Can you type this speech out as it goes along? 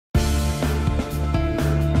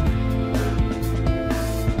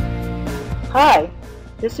Hi,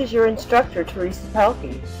 this is your instructor, Teresa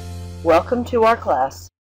Pelkie. Welcome to our class.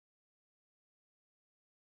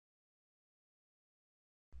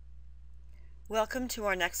 Welcome to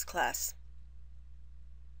our next class.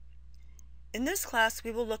 In this class,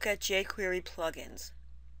 we will look at jQuery plugins.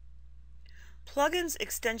 Plugins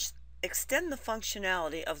extend the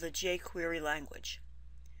functionality of the jQuery language.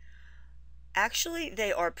 Actually,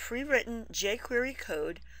 they are pre-written jQuery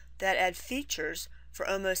code that add features for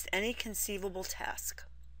almost any conceivable task.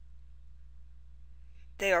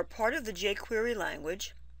 They are part of the jQuery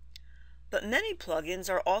language, but many plugins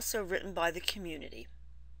are also written by the community.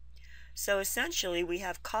 So essentially, we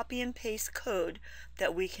have copy and paste code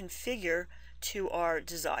that we configure to our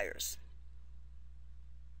desires.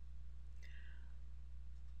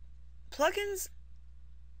 Plugins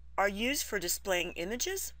are used for displaying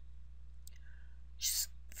images,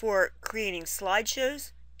 for creating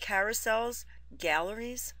slideshows, carousels,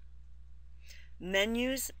 galleries,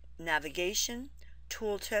 menus, navigation,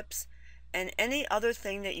 tooltips, and any other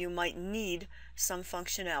thing that you might need some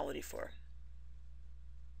functionality for.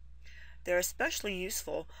 They're especially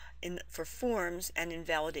useful for forms and in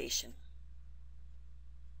validation.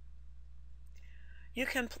 You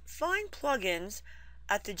can find plugins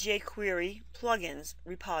at the jQuery plugins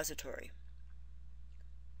repository.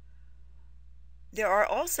 There are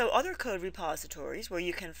also other code repositories where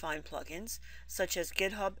you can find plugins, such as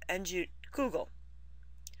GitHub and Google.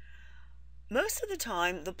 Most of the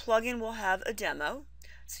time, the plugin will have a demo,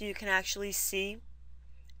 so you can actually see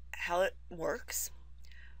how it works,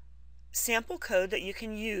 sample code that you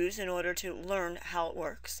can use in order to learn how it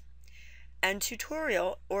works, and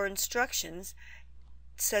tutorial or instructions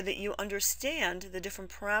so that you understand the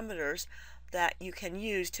different parameters that you can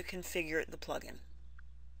use to configure the plugin.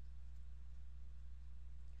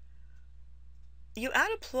 You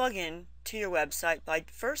add a plugin to your website by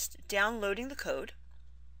first downloading the code.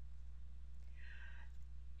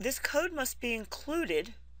 This code must be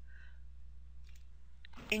included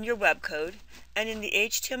in your web code, and in the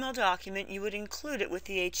HTML document you would include it with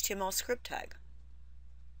the HTML script tag.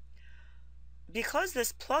 Because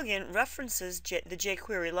this plugin references the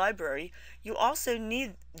jQuery library, you also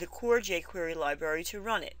need the core jQuery library to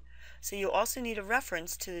run it. So you also need a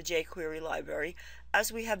reference to the jQuery library,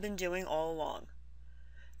 as we have been doing all along.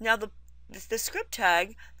 Now the script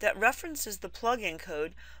tag that references the plugin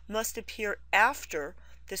code must appear after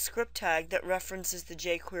the script tag that references the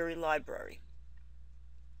jQuery library.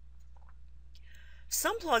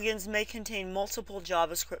 Some plugins may contain multiple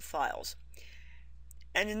JavaScript files,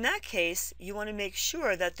 and in that case you want to make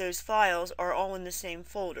sure that those files are all in the same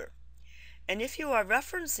folder. And if you are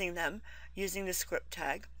referencing them using the script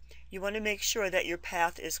tag, you want to make sure that your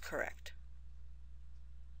path is correct.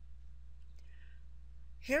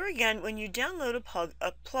 Here again, when you download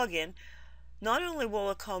a plugin, not only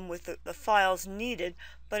will it come with the files needed,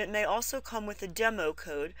 but it may also come with a demo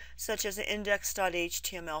code, such as an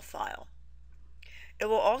index.html file. It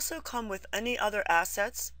will also come with any other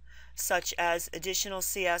assets, such as additional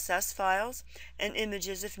CSS files and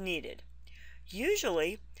images if needed.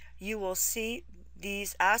 Usually, you will see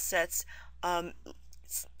these assets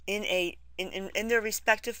in their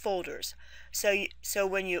respective folders. So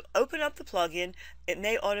when you open up the plugin, it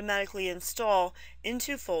may automatically install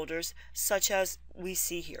into folders such as we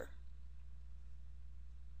see here.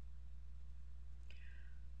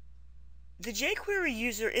 The jQuery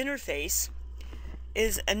user interface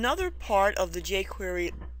is another part of the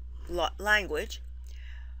jQuery language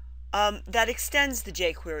that extends the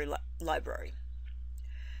jQuery library.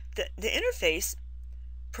 The interface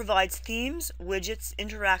provides themes, widgets,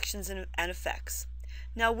 interactions, and effects.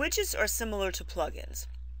 Now, widgets are similar to plugins.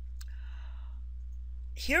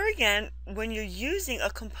 Here again, when you're using a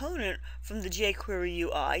component from the jQuery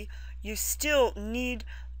UI, you still need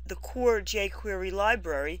the core jQuery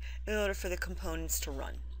library in order for the components to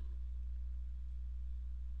run.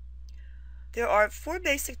 There are 4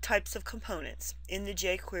 basic types of components in the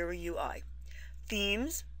jQuery UI.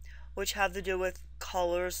 Themes, which have to do with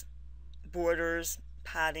colors, borders,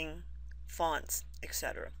 padding, fonts,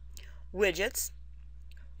 etc. Widgets,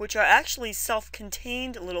 which are actually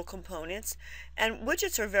self-contained little components, and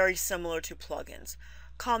widgets are very similar to plugins.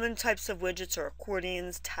 Common types of widgets are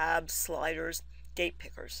accordions, tabs, sliders, date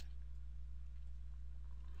pickers.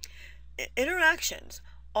 Interactions.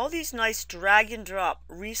 All these nice drag and drop,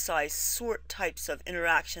 resize, sort types of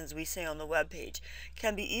interactions we see on the web page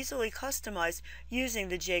can be easily customized using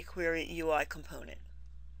the jQuery UI component.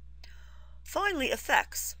 Finally,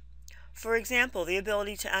 effects. For example, the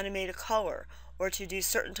ability to animate a color or to do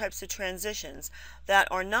certain types of transitions that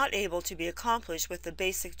are not able to be accomplished with the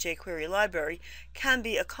basic jQuery library can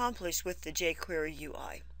be accomplished with the jQuery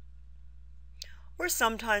UI, or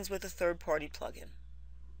sometimes with a third-party plugin.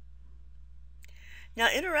 Now,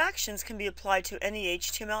 interactions can be applied to any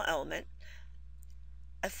HTML element.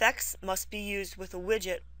 Effects must be used with a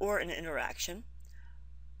widget or an interaction.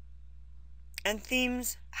 And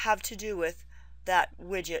themes have to do with that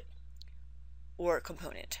widget or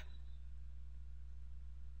component.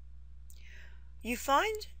 You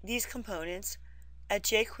find these components at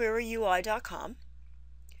jQueryui.com.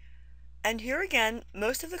 And here again,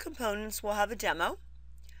 most of the components will have a demo,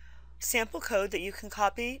 sample code that you can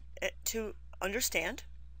copy to understand,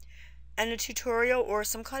 and a tutorial or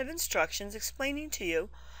some kind of instructions explaining to you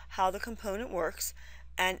how the component works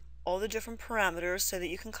and all the different parameters so that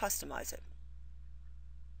you can customize it.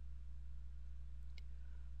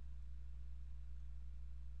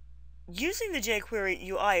 Using the jQuery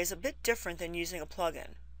UI is a bit different than using a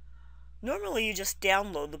plugin. Normally you just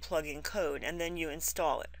download the plugin code and then you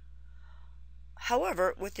install it.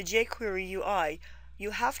 However, with the jQuery UI,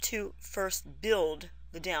 you have to first build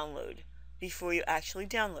the download before you actually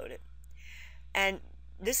download it. And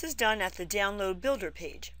this is done at the Download Builder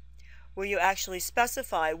page, where you actually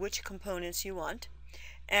specify which components you want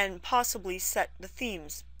and possibly set the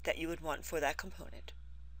themes that you would want for that component.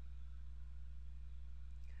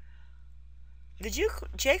 The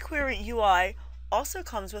jQuery UI also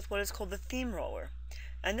comes with what is called the theme roller,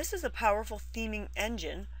 and this is a powerful theming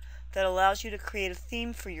engine that allows you to create a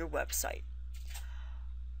theme for your website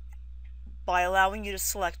by allowing you to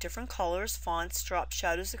select different colors, fonts, drop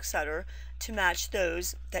shadows, etc. to match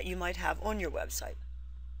those that you might have on your website.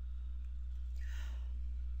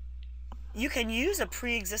 You can use a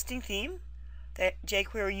pre-existing theme. The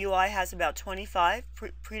jQuery UI has about 25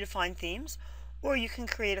 predefined themes, or you can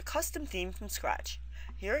create a custom theme from scratch.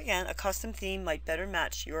 Here again, a custom theme might better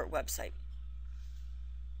match your website.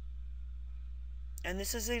 And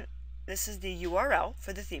this is the URL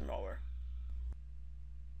for the theme roller.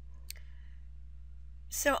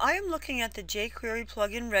 So I am looking at the jQuery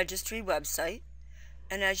plugin registry website,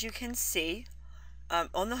 and as you can see,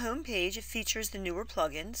 on the home page it features the newer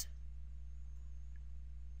plugins.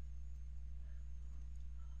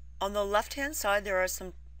 On the left-hand side there are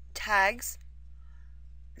some tags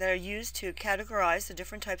that are used to categorize the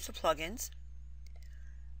different types of plugins.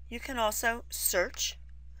 You can also search.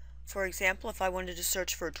 For example, if I wanted to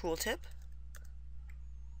search for a tooltip,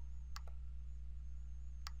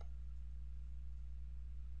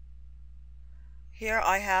 here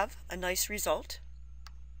I have a nice result.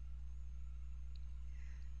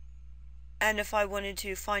 And if I wanted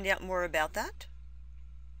to find out more about that,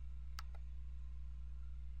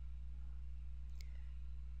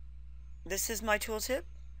 this is my tooltip.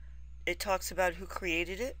 It talks about who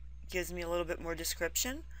created it, gives me a little bit more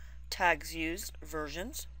description, tags used,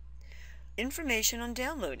 versions, information on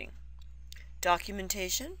downloading,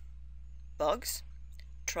 documentation, bugs,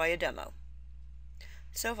 try a demo.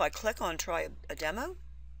 So if I click on try a demo,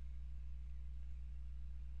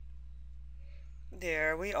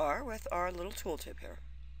 there we are with our little tooltip here.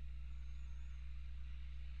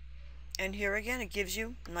 And here again it gives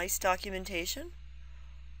you nice documentation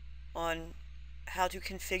on how to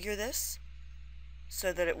configure this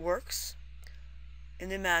so that it works in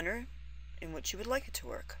the manner in which you would like it to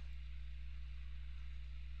work.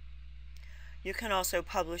 You can also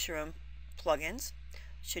publish your own plugins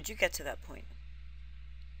should you get to that point.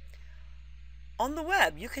 On the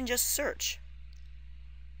web, you can just search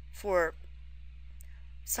for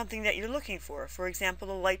something that you're looking for. For example,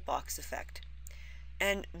 the lightbox effect.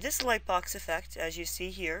 And this lightbox effect, as you see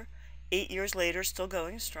here, 8 years later, still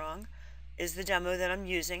going strong, is the demo that I'm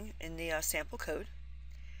using in the sample code.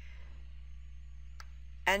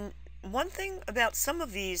 And one thing about some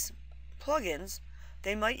of these plugins,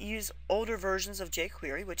 they might use older versions of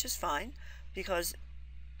jQuery, which is fine because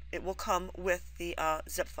it will come with the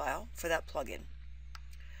zip file for that plugin.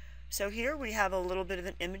 So here we have a little bit of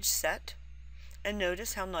an image set, and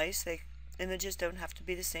notice how nice images don't have to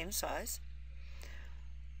be the same size.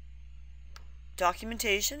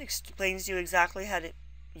 Documentation explains to you exactly how to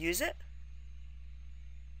use it.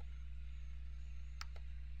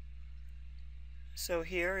 So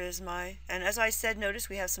here is and as I said, notice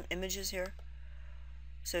we have some images here.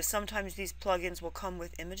 So sometimes these plugins will come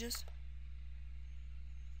with images.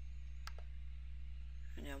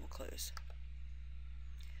 And now we'll close.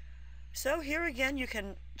 So here again you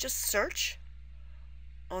can just search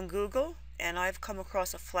on Google, and I've come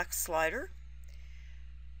across a flex slider.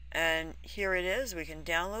 And here it is. We can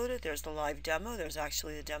download it. There's the live demo. There's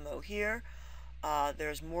actually the demo here.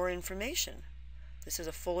 There's more information. This is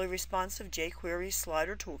a fully responsive jQuery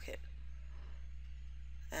slider toolkit,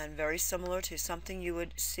 and very similar to something you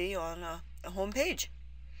would see on a home page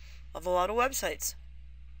of a lot of websites.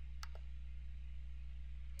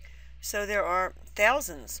 So there are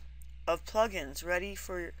thousands of plugins ready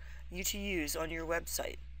for you to use on your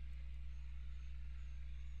website.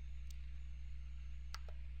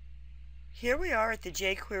 Here we are at the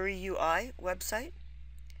jQuery UI website,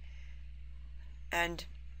 and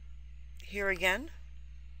here again,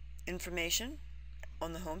 information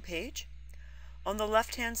on the home page. On the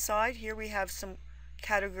left-hand side, here we have some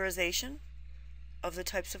categorization of the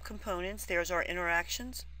types of components. There's our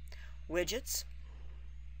interactions, widgets,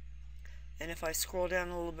 and if I scroll down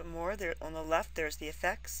a little bit more, there on the left there's the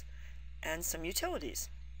effects and some utilities.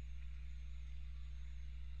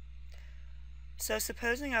 So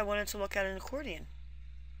supposing I wanted to look at an accordion,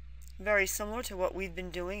 very similar to what we've been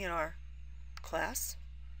doing in our class,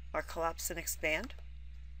 our collapse and expand.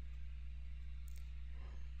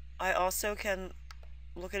 I also can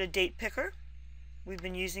look at a date picker. We've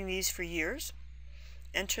been using these for years,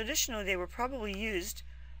 and traditionally they were probably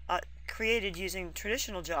created using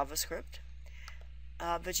traditional JavaScript,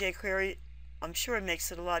 but jQuery, I'm sure,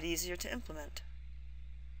 makes it a lot easier to implement.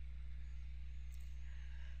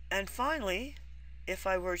 And finally, if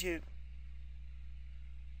I were to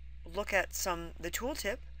look at the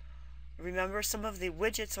tooltip, remember some of the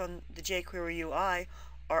widgets on the jQuery UI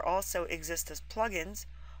also exist as plugins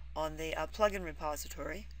on the plugin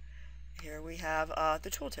repository. Here we have the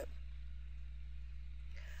tooltip.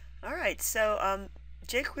 Alright, so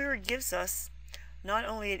jQuery gives us not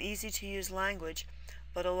only an easy-to-use language,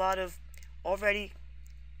 but a lot of already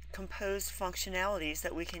composed functionalities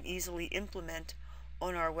that we can easily implement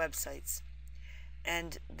on our websites.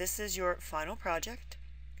 And this is your final project.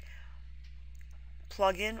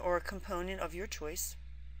 Plugin or a component of your choice.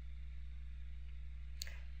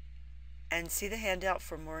 And see the handout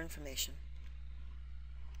for more information.